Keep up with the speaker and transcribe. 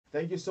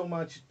Thank you so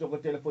much,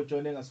 Dokotela, for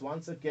joining us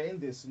once again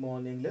this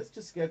morning. Let's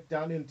just get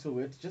down into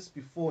it. Just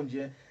before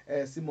nje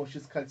simoshe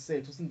isikhathi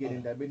sethu singene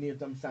endabeni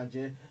yethu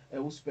namhlanje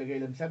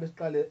usibhekele mhlawumbe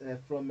siqale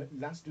from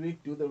last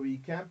week, do the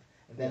recap,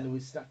 and then we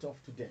start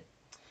off today.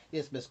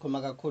 Yes,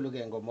 besikhuluma kakhulu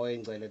ke ngomoya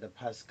engcwele the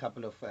past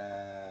couple of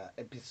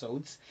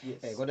episodes.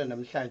 Yes. Kodwa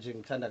namhlanje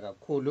ngithanda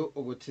kakhulu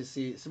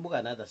ukuthi sibuka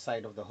another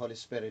side of the Holy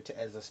Spirit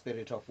as a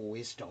spirit of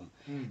wisdom.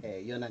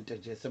 Yona nto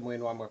nje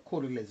semoyeni wami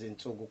kakhulu kulezi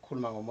insuku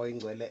ukukhuluma ngomoya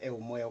engcwele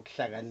ewumoya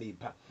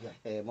wokuhlakanipha.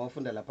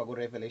 Mawufunda lapha ku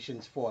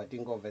Revelations 4 I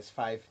think of verse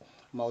 5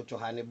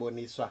 mawuJohane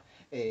eboniswa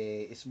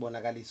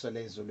isibonakaliso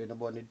lezulwini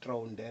ubona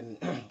ithrone, then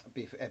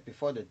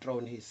before the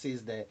throne he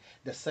sees the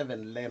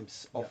seven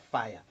lamps of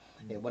fire.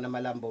 Bona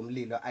amalambo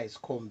omlilo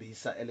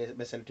ayisikhombisa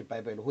bese lithi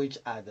iBhayibheli which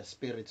are the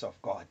spirits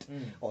of God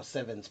or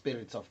seven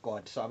spirits of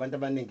God. So abantu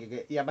abaningi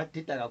ke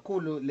iyabadida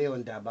kakhulu leyo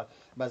ndaba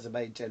baze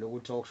bayitshela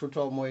ukuthi okusho ukuthi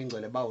umoya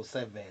engcwele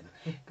bawu7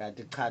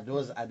 kanti cha,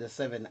 those are the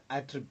seven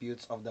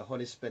attributes of the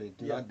Holy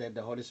Spirit, not that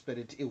the Holy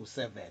Spirit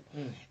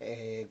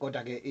iwu7.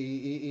 Kodwa ke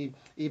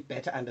I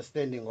better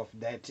understanding of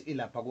that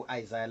ilapha ku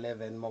Isaiah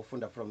 11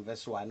 mawufunda from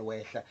verse 1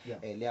 wehla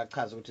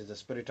liyachaza ukuthi the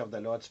spirit of the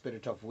Lord,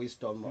 spirit of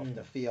wisdom, of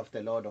the fear of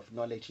the Lord, of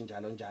knowledge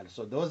njalo njalo.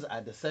 So those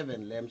are the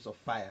seven lamps of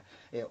fire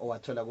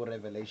owathola ku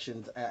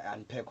Revelations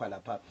unpackwa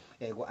lapha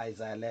ku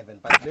Isaiah 11.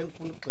 But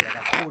bengifuna ukugxila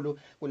kakhulu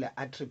kule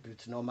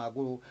attribute noma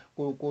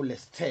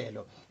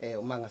kulesithelo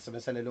uma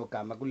ngasebenzisa lelo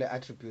gama kule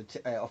attribute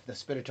of the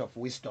spirit of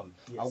wisdom.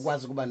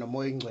 Awukwazi kuba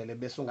nomoya engcwele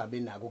bese ungabe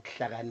nako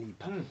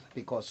ukuhlakanipha,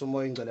 because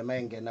umoya engcwele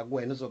mayengena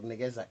kuwena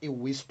uzokunikeza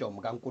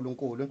iwisdom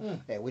kaNkulunkulu,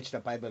 which the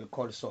Bible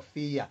calls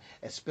Sophia,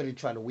 a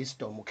spiritual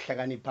wisdom,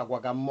 ukuhlakanipha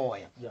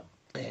kwakamoya.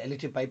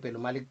 Lithi iBhayibheli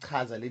uma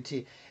lichaza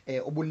lithi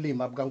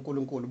ubulima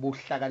bukaNkulunkulu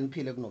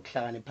buhlakaniphile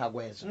kunokuhlakanipha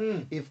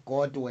kwezwe. If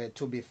God were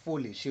to be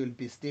foolish, he will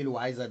be still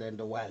wiser than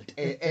the world.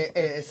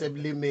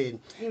 Esebulimeni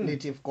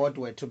lithi if God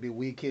were to be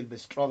weak, he'll be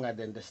stronger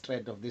than the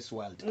strength of this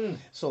world.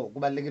 So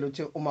kubalekile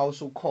ukuthi uma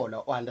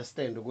usukholwa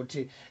understand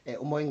ukuthi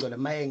umoya engcwele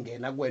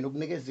mayengena kuwena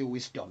ukunikeza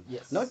iwisdom,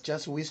 not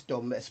just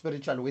wisdom,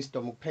 spiritual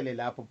wisdom kuphele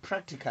lapho,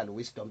 practical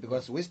wisdom,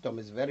 because wisdom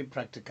is very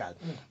practical.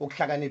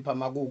 Ukuhlakanipha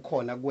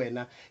makukhona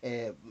kuwena,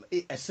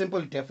 a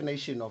simple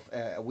definition of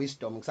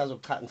wisdom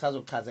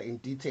ngisazochaza in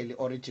detail the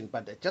origin,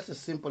 but just a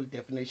simple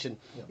definition,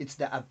 it's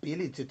the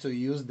ability to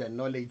use the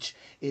knowledge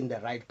in the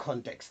right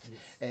context.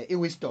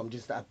 Wisdom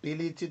is the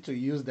ability to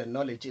use the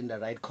knowledge in the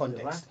right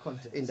context,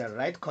 in the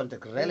right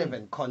context,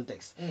 relevant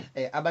context.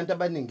 Abantu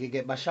abaningi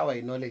ke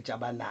bashawa knowledge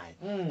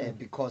abanayo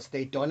because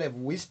they don't have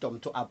wisdom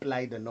to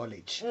apply the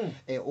knowledge.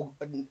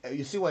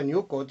 You see, when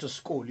you go to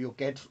school you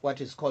get what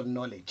is called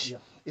knowledge.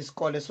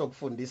 Isikole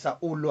sokufundisa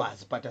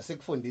ulwazi but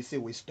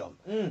asikufundisi wisdom,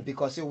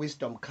 because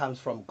wisdom comes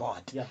from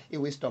God.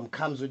 Wisdom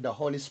comes with the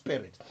Holy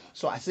Spirit.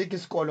 So asikho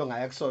isikole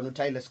ngaya kusona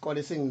uthi ayile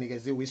sikole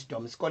singinikeza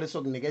wisdom, isikole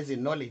sokunikeza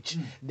knowledge.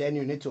 Then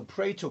you need to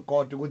pray to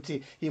God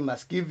ukuthi he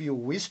must give you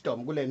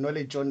wisdom kule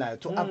knowledge onayo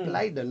to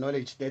apply the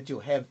knowledge that you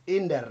have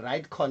in the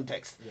right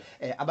context.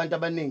 Abantu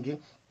abaningi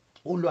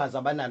ulwazi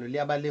abanalo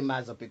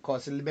liyabalimaza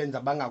because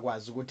libenza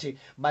bangakwazi ukuthi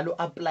balu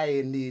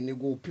apply nini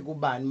kuphi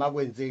kubani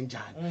makwenze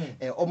njani.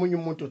 Omunye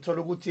umuntu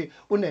uthola ukuthi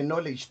une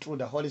knowledge through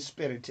the Holy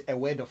Spirit, a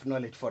word of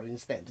knowledge for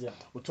instance.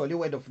 Uthola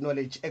word of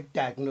knowledge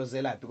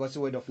ekudiagnosela, because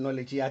word of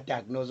knowledge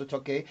iyadiagnose ukuthi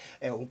okay,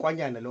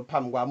 Nkwanyana lo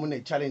phambi kwami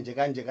une challenge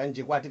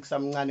kanje kwathi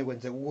kusamncane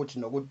kwenzeka ukuthi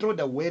nokuthi through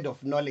the word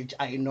of knowledge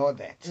I know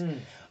that.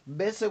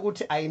 Bese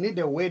ukuthi I need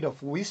a word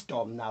of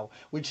wisdom now,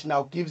 which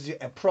now gives you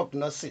a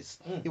prognosis.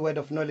 The word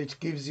of knowledge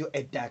gives you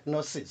a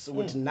diagnosis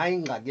ukuthi nayi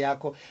ingxaki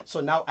yakho.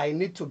 So now I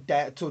need to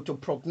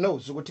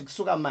prognose ukuthi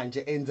kusuka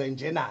manje enze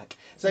njenake,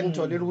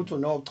 sengitholile ukuthi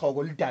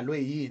unochoko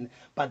lidalwe yini,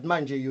 but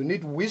manje you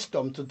need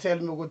wisdom to tell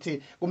me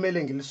ukuthi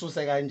kumele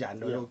ngilisuse kanjani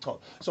lo choko.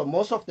 So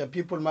most of the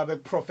people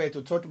mabe prophet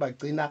uthothi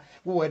bagcina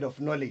ku word of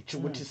knowledge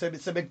ukuthi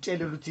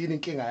sebekutshela ukuthi yini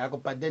inkinga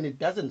yakho, but then it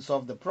doesn't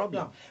solve the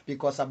problem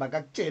because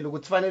abakakutshela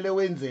ukuthi fanele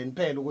wenzeni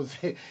phela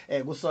ukuze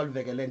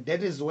kusolveke le.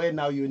 That is where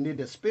now you need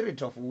a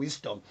spirit of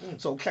wisdom.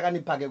 So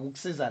ukuhlakanipha ke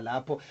ukusiza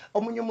lapho.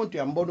 Omunye umuntu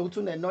uyambona ukuthi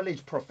une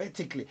knowledge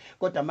prophetically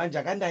kodwa manje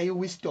akanayo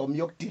wisdom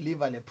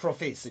yokudeliver le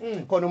prophecy.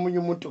 Khona omunye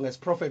umuntu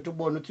ngesiprophet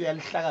ubona ukuthi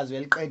uyalihlakaza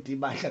uyaliqeda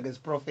ibandla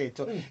ngesiprophet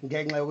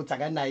ngenxa yokuthi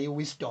akanayo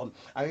wisdom.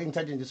 Ake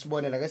ngithathe nje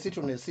sibonela ke sithi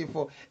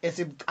unesifo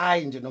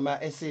esibucayi nje noma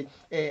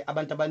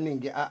abantu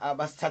abaningi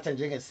abasithatha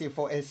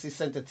njengesifo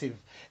esi-sensitive.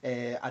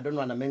 I don't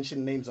want to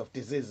mention names of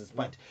diseases,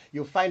 but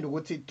you find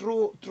ukuthi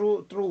through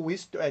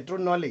wisdom, through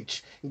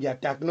knowledge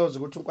ngiyadiagnose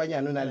ukuthi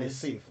Nkwanyana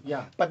unalesifo.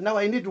 But now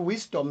I need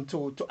wisdom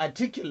to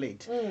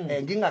articulate,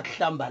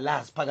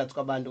 ngingakuhlambalazi phakathi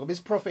kwabantu ngoba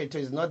isiprophet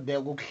is not there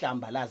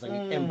ukukuhlambalaza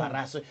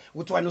ngiembarrass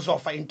ukuthi wena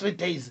uzofa in 3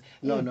 days.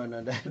 No,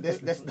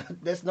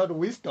 that's not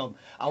wisdom.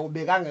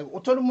 Awubekanga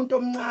uthola umuntu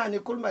omncane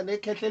ekhuluma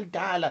nekhehle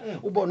elidala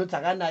ubona ukuthi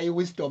akanayo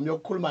wisdom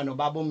yokukhuluma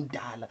nobaba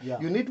omdala.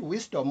 You need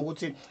wisdom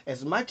ukuthi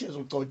as much as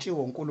ucotshiwe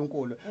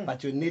uNkulunkulu,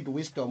 but you need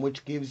wisdom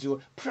which gives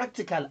you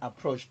practical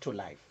approach to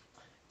life.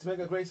 To make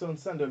a grace on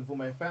Sunday for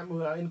my family,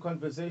 we are in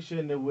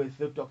conversation with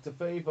Dr.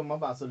 Favour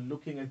Mabaso,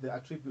 looking at the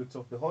attributes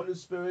of the Holy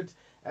Spirit,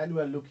 and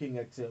we are looking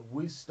at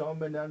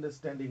wisdom and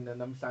understanding.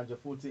 Namhlanje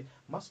futhi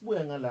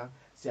masibuya ngala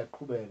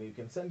siyaqhubeka. You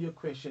can send your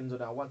questions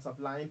on our WhatsApp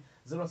line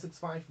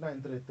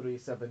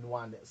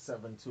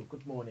 0659337172.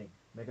 Good morning,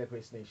 Mega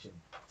Grace Nation.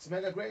 It's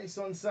Mega Grace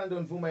on Sunday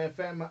on Vuma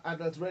FM,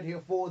 Adult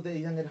Radio for the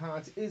Young at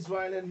Heart,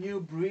 Israel and New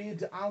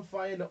Breed, Alpha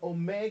and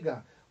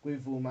Omega.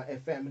 Vuma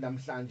FM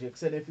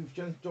namhlanje. And if you've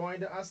just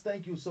joined us,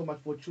 thank you so much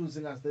for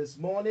choosing us this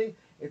morning.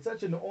 It's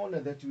such an honor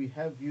that we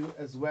have you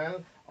as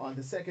well on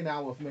the second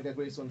hour of Mega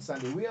Grace on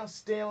Sunday. We are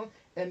still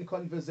in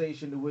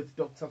conversation with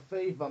Dr.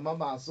 Favour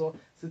Mabaso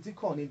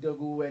Sitikoni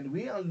Dogu, and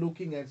we are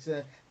looking at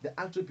the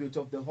attribute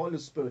of the Holy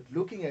Spirit,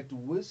 looking at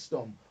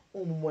wisdom.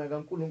 How do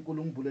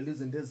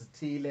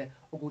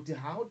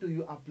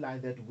you apply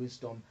that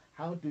wisdom?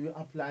 How do you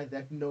apply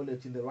that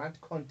knowledge in the right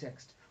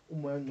context?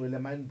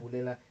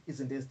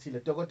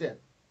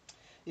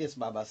 Yes,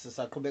 Baba,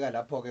 sisaqhubeka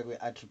lapho ke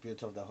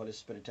kwi-attribute of the Holy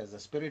Spirit as the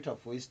spirit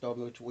of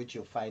wisdom, which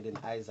you find in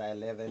Isaiah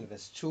 11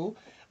 verse 2,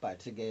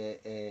 but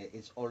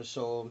it's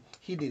also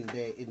hidden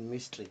there in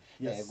mystery.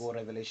 Yes. Go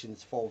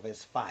Revelations 4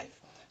 verse 5.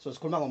 So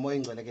sikhuluma ngomoya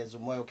ingcwele ke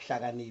umoya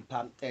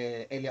wokuhlakanipha.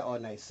 Earlier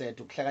on I said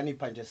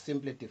ukuhlakanipha just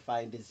simply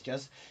defined is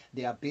just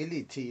the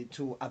ability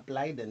to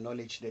apply the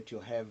knowledge that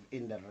you have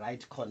in the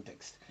right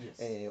context.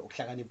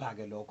 Ukuhlakanipha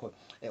ke lokho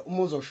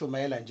uma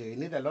uzoshumayela nje you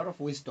need a lot of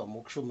wisdom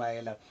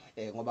ukushumayela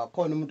ngoba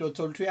khona umuntu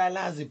othola ukuthi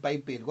uyalazi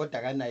iBhayibheli kodwa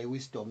akanayo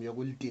wisdom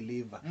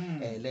yokulideliver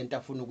lento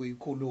afuna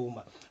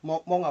ukuyikhuluma.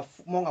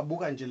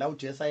 Mongabuka nje la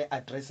uJesu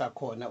ayi-addressa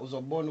khona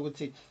uzobona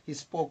ukuthi he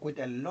spoke with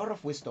a lot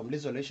of wisdom.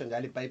 Lizolisho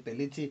njalo iBhayibheli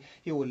lithi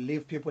he will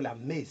leave people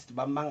amazed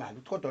bamangala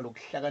ukuthi kodwa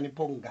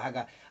lokuhlakanipha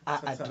okungaka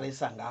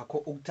a-addressa ngakho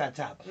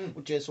ukuthatha.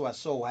 uJesu was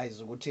so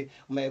wise ukuthi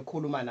uma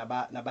ekhuluma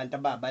nabantu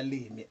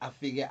ababalimi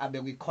afike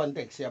abe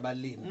kwi-context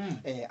yabalimi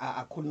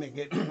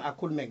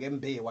akhulume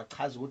ngembewu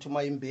achaza ukuthi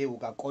uma imbewu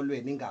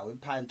kakolweni ingawe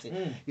phansi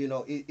you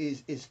know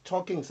is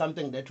talking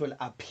something that will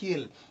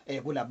appeal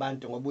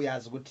kulabantu ngoba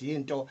uyazi ukuthi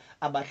into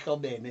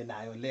abahlobene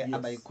nayo le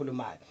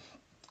abayikhulumayo.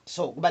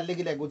 So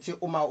kubalekile ukuthi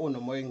uma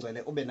unomoya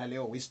ingcwele ube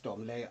naleyo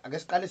wisdom leyo. Ake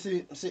siqale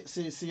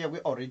siye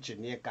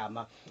kwi-origin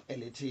yegama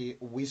elithi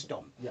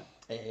wisdom.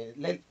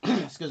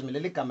 Excuse me,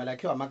 leli gama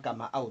lakhiwa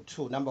amagama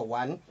awu-2. Number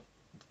 1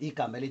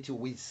 igama elithi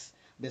wis,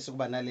 bese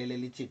kuba naleli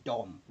lithi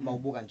dom.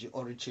 Mawubuka nje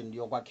origin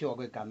yokwakhiwa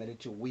kwegama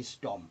elithi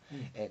wisdom.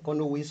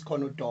 Khona uwis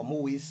khona udom.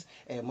 Uwis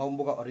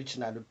mawubuka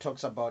original it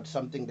talks about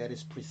something that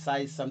is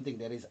precise, something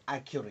that is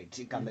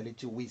accurate. Igama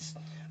elithi wis.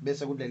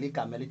 Bese kuleli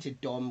gama elithi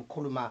dom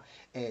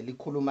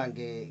likhuluma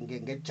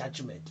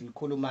nge-judgment,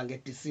 likhuluma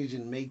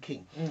nge-decision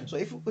making. So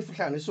if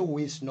uhlanganisa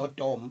uwis no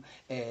dom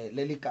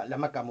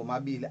lamagama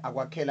omabili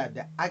akwakhela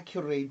the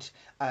accurate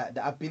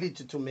the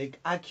ability to make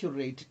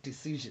accurate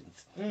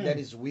decisions. That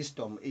is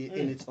wisdom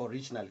in its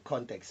original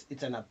context.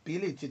 It's an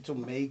ability to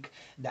make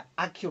the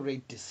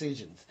accurate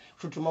decisions.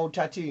 Futhi uma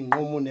uthatha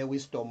inqumo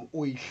ne-wisdom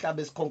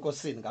uyihlaba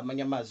esikhonkosini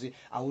ngamanye amazwi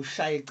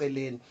awushaye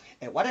eceleni.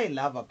 What I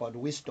love about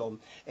wisdom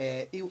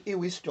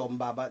wisdom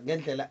baba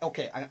ngendlela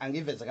okay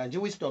angiveze kanje.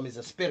 Wisdom is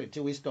a spirit,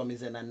 wisdom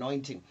is an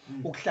anointing.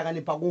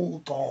 Ukuhlakanipha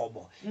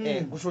kugcobo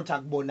kusho ukuthi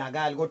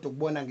akubonakali kodwa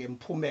ukubona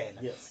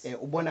ngemphumela.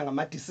 Ubona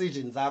ngama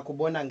decisions akho,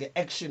 ubona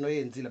ngeaction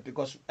oyenzile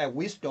because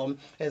wisdom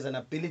has an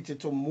ability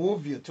to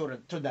move you to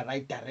the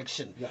right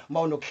direction.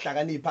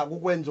 Mawunokuhlakanipha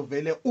kukwenza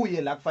uvele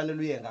uye la kufanele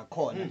uye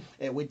ngakhona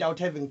without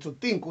having to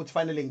think ukuthi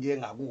fanele ngiye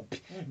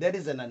ngakuphi. That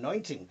is an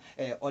anointing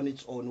on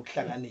its own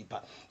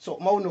ukuhlakanipha. So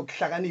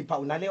mawunokuhlakanipha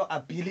unaleyo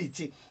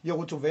ability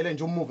yokuthi uvele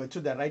nje move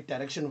to the right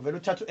direction, uvele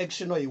uthatha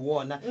action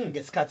oyiwona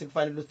ngesikhathi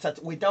kufanele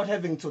uthathe without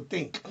having to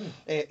think.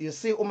 You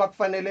see uma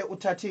kufanele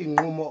uthathe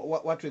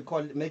inqumo what we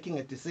call making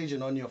a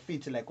decision on your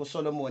feet, like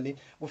uSolomon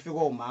kufika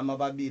omama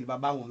ababili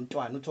babanga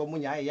umntwana uthi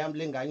omunye hayi yami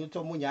lengane uthi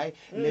omunye hayi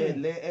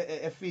le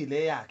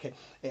efile yakhe.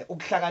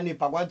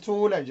 Ukuhlakanipha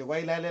kwathula nje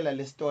kwayilalela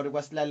le story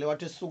kwasilale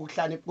wathi suku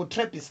ukuhlakanipha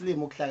kutrap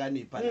islimo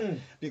ukuhlakanipha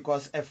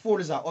because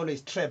fools are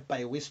always trapped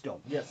by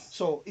wisdom.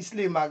 So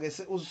islima ke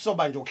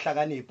usoba nje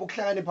ukuhlakanipha.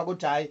 Ukuhlakanipha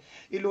kuthi hayi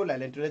ilula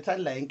lento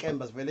lethani la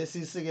inkemba sivele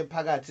sisike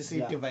phakathi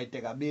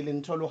siyidivide kabili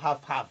nithola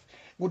half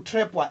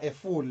kutrapwa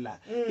efool la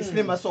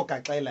isilima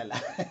sogaxela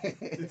la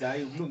sithi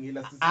hayi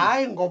ukulungile sisi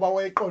hayi ngoba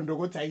wayeqonda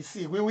ukuthi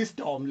ayisikwe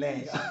iwisdom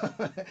leyo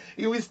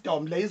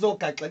iwisdom le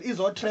izogaxela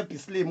izotrap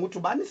isilima uthi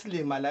ubani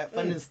isilima la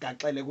fanele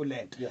sigaxele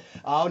kulento.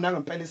 Hawu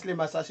nangempela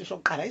isilima sasisho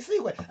oqala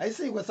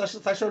ayisikwe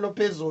sasho lo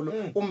phezulu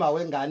uma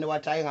wengane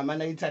wathi hayi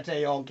ngamana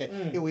ithathe yonke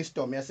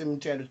iwisdom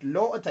yasemtshela ukuthi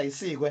lo othi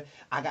ayisikwe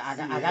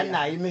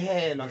akanayo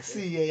imihelo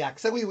akusiye yakhe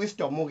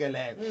sekuyiwisdom ke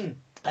leyo.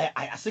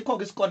 asikho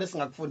ke isikole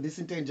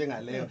singakufundisa into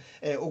enjengaleyo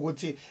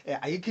ukuthi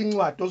ayikho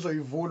incwadi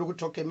ozoyivula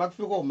ukuthi okay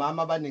makufika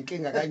omama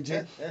abanenkinga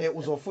kanje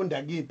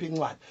uzofunda kiphi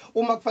incwadi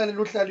uma kufanele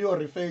uhlale uyo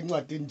refer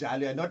incwadi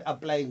njalo you are not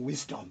applying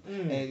wisdom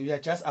you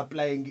are just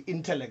applying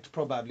intellect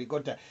probably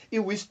kodwa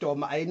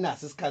iwisdom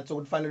ayinaso isikhathi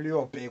sokuthi fanele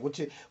uyobheka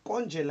ukuthi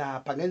konje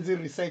lapha ngenza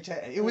iresearch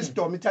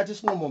iwisdom ithatha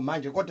isinqumo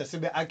manje kodwa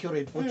sibe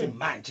accurate futhi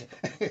manje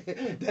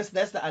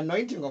that's the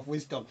anointing of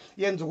wisdom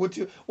yenza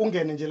ukuthi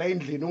ungene nje la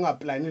endlini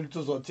ungaplanile ukuthi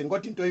uzothini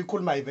kodwa into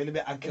oyikhuluma ivele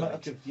be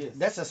accurate. Yes.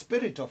 That's a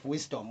spirit of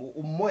wisdom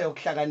umoya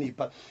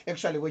okuhlakanipha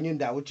actually kwenye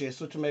indawo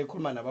uJesu uthi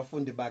mayekhuluma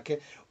nabafundi bakhe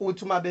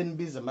uthi uma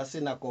benibiza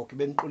emasinagoge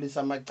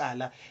beniqulisa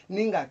amacala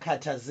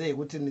ningakhathazeki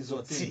ukuthi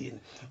nizothini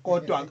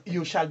kodwa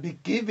you shall be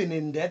given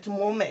in that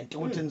moment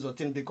ukuthi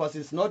nizothini because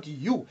it's not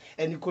you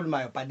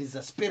enikhulumayo but it's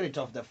the spirit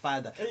of the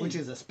Father which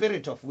is a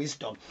spirit of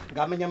wisdom.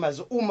 Ngamanye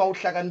amazwi uma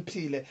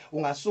uhlakaniphile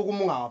ungasuka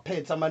uma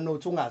ungawaphethe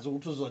amanothi ungazi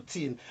ukuthi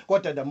uzothini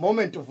kodwa the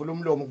moment uvula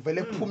umlomo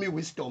kuvele kuphuma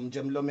iwisdom nje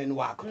emlomeni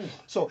wakho.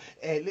 So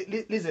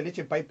lize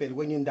lithi iBhayibheli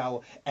kwenye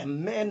indawo a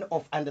man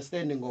of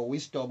understanding or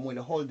wisdom will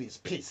hold his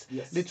peace.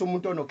 Lithi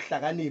umuntu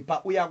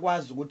onokuhlakanipha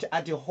uyakwazi ukuthi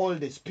athi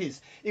hold his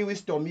peace.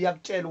 Iwisdom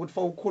iyakutshela ukuthi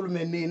fa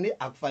ukhulume nini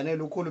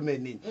akufanele ukhulume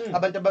nini.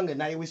 Abantu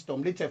abangenayo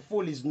iwisdom lithi a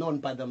fool is known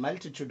by the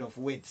multitude of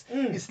words.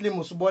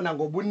 Isilimo usibona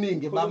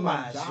ngobuningi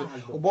bamazwi.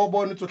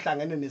 Ubobona ukuthi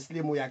uhlangene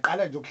nesilimo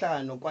uyaqala nje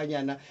ukuhlangana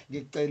noNkwanyana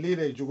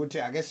ngicelile nje ukuthi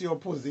ake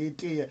siyophuza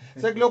itiye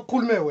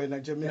sekulokukhulume wena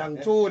nje mina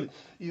ngithuli.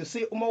 You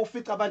see uma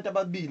ufica abantu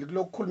ababili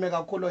kulokukhulume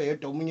kakhulu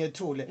oyedwa umunye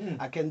ethule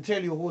I can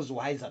tell you who's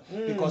wiser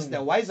because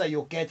the wiser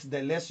you get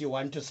the less you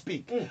want to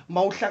speak.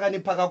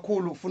 Mawuhlakanipha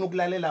kakhulu ufuna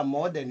ukulalela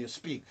more than you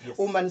speak.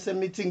 Uma nise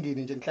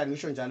meetingini nje ngihlala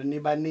ngisho njalo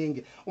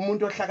nibaningi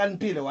umuntu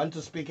ohlakaniphile want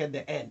to speak at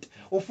the end.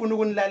 Ufuna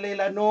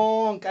ukunilalela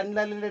nonke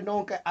anilalele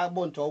nonke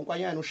abonto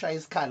uNkwanyana ushaya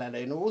isikhala la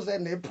yena uze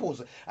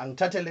nephuzo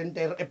angithathe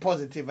lento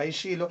epositive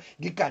ayishilo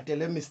ngigade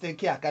le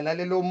mistake yakhe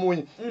alalela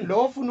omunye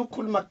lo ufuna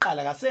ukukhuluma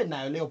kuqala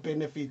kasenayo leyo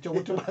benefit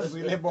ukuthi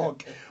bazwile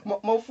bonke.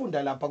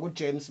 Mawufunda lapha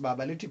kuJames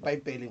baba lithi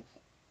iBhayibheli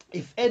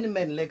if any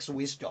man lacks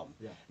wisdom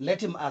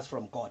let him ask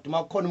from God.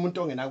 Makukhona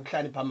umuntu ongena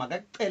ukuhlakanipha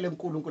makakucele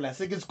uNkulunkulu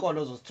asike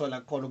isikolo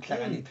ozosithola khona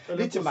ukuhlakanipha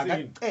lithi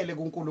makakucele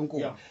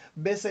kuNkulunkulu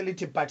bese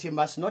lithi but he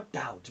must not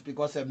doubt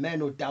because a man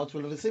who doubts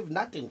will receive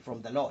nothing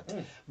from the Lord.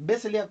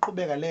 Bese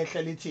liyaqhubeka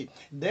lehle lithi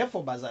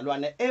therefore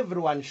bazalwane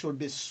everyone should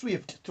be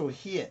swift to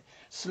hear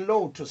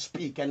slow to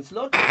speak and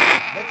slow to speak.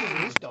 That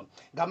is wisdom.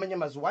 Ngamanye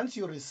amazwi once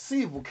you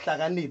receive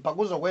ukuhlakanipha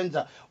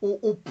kuzokwenza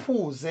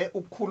uphuze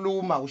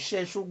ukukhuluma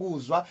usheshe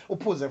ukuzwa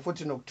uphuze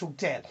futhi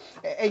nokuthukuthela.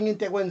 Enye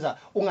into ekwenza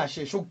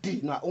ungasheshe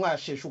ukudinwa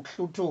ungasheshe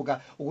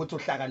ukuhluthuka ukuthi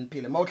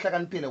uhlakaniphile.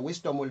 Mawuhlakaniphile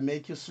wisdom will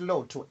make you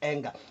slow to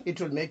anger.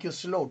 It will make you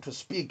slow to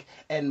speak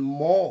and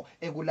more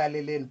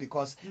ekulaleleni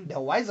because the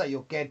wiser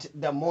you get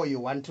the more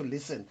you want to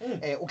listen.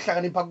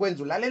 Ukuhlakanipha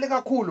kwenza ulalele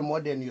kakhulu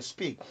more than you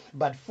speak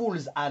but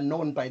fools are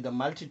known by the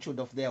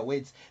multitude of their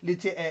words.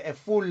 Lithi a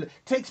fool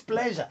takes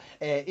pleasure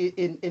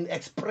in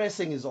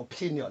expressing his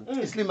opinion.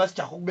 Isilima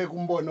sijaha ukubeka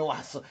umbono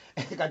waso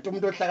kanti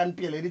umuntu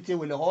ohlakaniphile lithi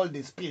will hold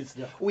his peace.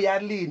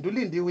 Uyalinda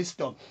ulinde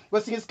iwisdom.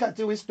 Kwesinye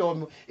isikhathi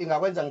iwisdom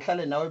ingakwenza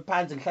ngihlale nawe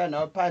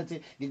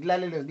phansi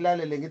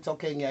ngikulalele ngithi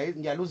okay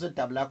ngiyaluza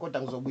idaba lakho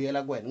kodwa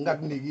ngizobuyela kuwena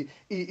ngingakuniki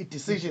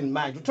i-decision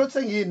manje uthothi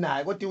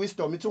senginayo kodwa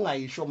iwisdom ithi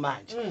ungayisho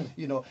manje.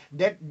 You know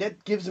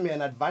that gives me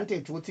an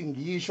advantage ukuthi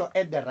ngiyisho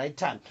at the right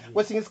time.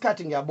 Kwesinye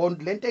isikhathi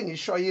ngiyabona lento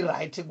engisho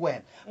right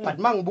kuwena but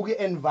mangibuka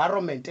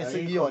environment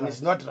esikuyona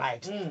is not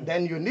right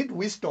then you need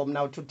wisdom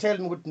now to tell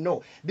me ukuthi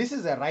no this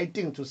is the right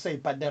thing to say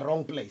but the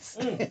wrong place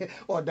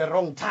or the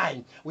wrong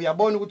time.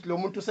 Uyabona ukuthi lo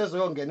muntu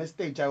usezoyongena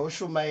stage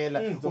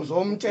ayoshumayela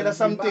uzomtshela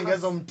something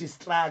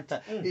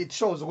ezomdistracta. It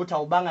shows ukuthi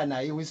awubanga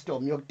nayo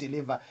iwisdom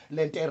yokudeliver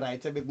lento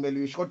eright ebekumele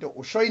uyisho kodwa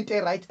usho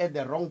into right at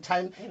the wrong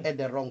time at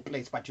the wrong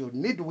place but you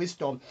need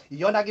wisdom.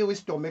 Iyona ke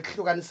wisdom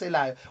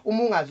ekuhlukaniselayo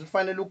uma ungazi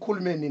ufanele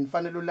ukhulume nini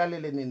ufanele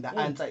ulalele nini the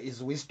answer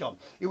is wisdom.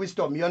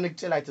 Iwisdom iyona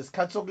ekutshela ukuthi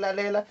isikhathi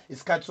sokulalela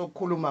isikhathi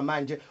sokukhuluma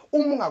manje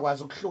uma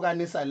ungakwazi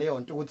ukuhlukanisa leyo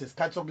nto ukuthi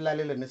isikhathi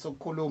sokulalela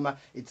nesokukhuluma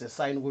it's a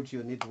sign ukuthi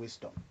you need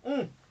wisdom.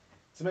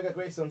 Simeka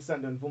Grace on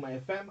Sunday on Vuma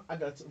FM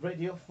Adult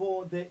Radio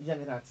for the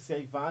Young Adults.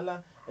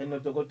 Siyayivala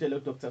nodokotela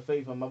uDr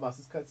Favour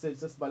Mabaso isikhathi sethu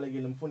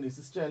sesibalekile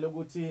mfundisi sitshele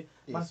ukuthi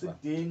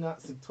masidinga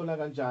sikuthola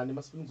kanjani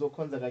masifuna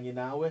ukuzokhonza kanye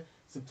nawe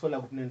sikuthola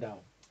kuphi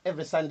nendawo.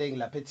 Every Sunday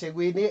ngilapha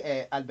eThekwini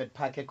Albert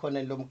Park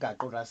ekhona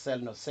lomgaqo Russell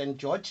no St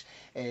George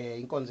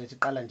inkonzo ethi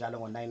iqala njalo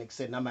ngo9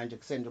 ekseni namanje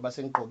ekseni njengoba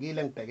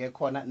sengigqokile ngibheke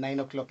khona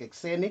 9 o'clock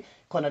ekseni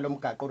khona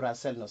lomgaqo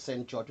Russell no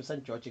St George.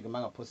 uSt George ke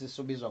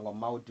mangaphosisa ubizwa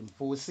ngoMount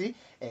Mfusi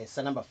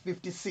sa number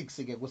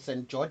 56 ke ku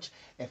St George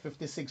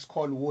 56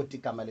 Colwood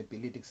igama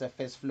lebhilidi kuse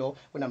first floor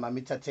kunama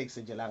meter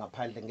taxi nje la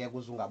ngaphandle ngeke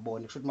uze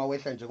ungaboni kusho ukuthi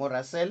mawehla nje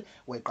ngoRussell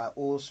weqa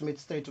uSmith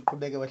Street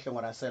uqhubeke wehle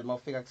ngoRussell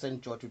mawufika ku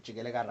St George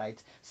ujikele ka right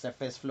se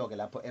first floor ke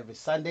lapho every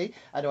Sunday Sunday.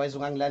 Otherwise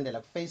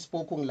ungangilandela ku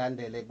Facebook,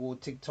 ungilandele ku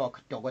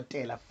TikTok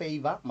Dokotela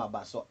Favour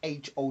Mabaso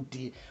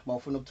HOD.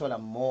 Mawufuna ukuthola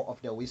more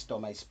of the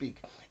wisdom I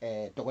speak.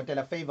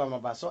 Dokotela Favour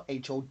Mabaso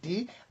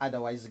HOD.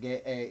 Otherwise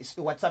ke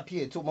WhatsApp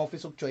yethu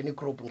mawufisa ukujoin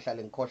igroup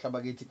ngihlale ngikhohla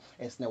bakithi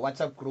sine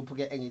WhatsApp group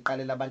ke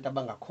engiqalela abantu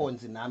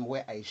abangakhonzi nami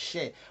where I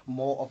share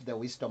more of the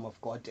wisdom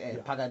of God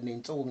phakathi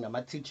nensuku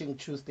nama teaching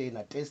Tuesday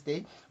na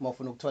Thursday.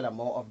 Mawufuna ukuthola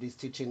more of this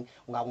teaching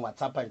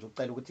ungangi-WhatsApp nje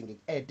ucela ukuthi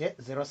ngik-add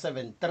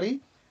 073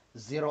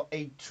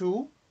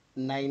 082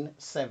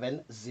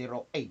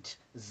 9708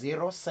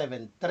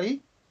 073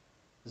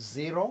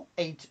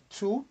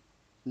 082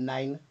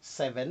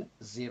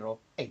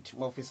 9708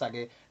 mawufisa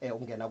ke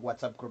ungena ku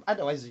WhatsApp group.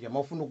 Otherwise nje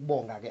mawufuna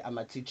ukubonga ke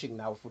ama teaching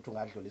nawe futhi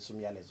ungadlulisa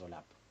umyalezo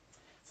lapho.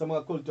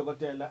 Sibonga kakhulu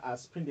Dokotela,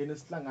 asiphindeni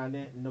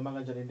sihlangane noma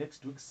kanjani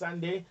next week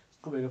Sunday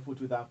siqhubeke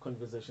futhi with our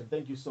conversation.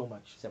 Thank you so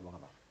much. Siyabonga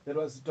baba. That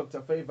was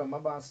Dr. Favour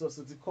Mabaso.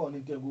 Sithi khona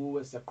into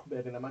kuwe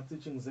siyaqhubeka nama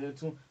teachings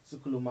zethu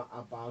sikhuluma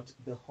about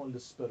the Holy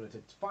Spirit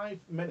at 5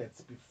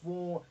 minutes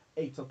before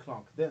 8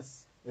 o'clock.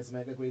 This is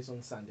Mega Grace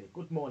on Sunday.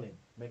 Good morning,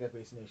 Mega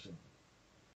Grace Nation.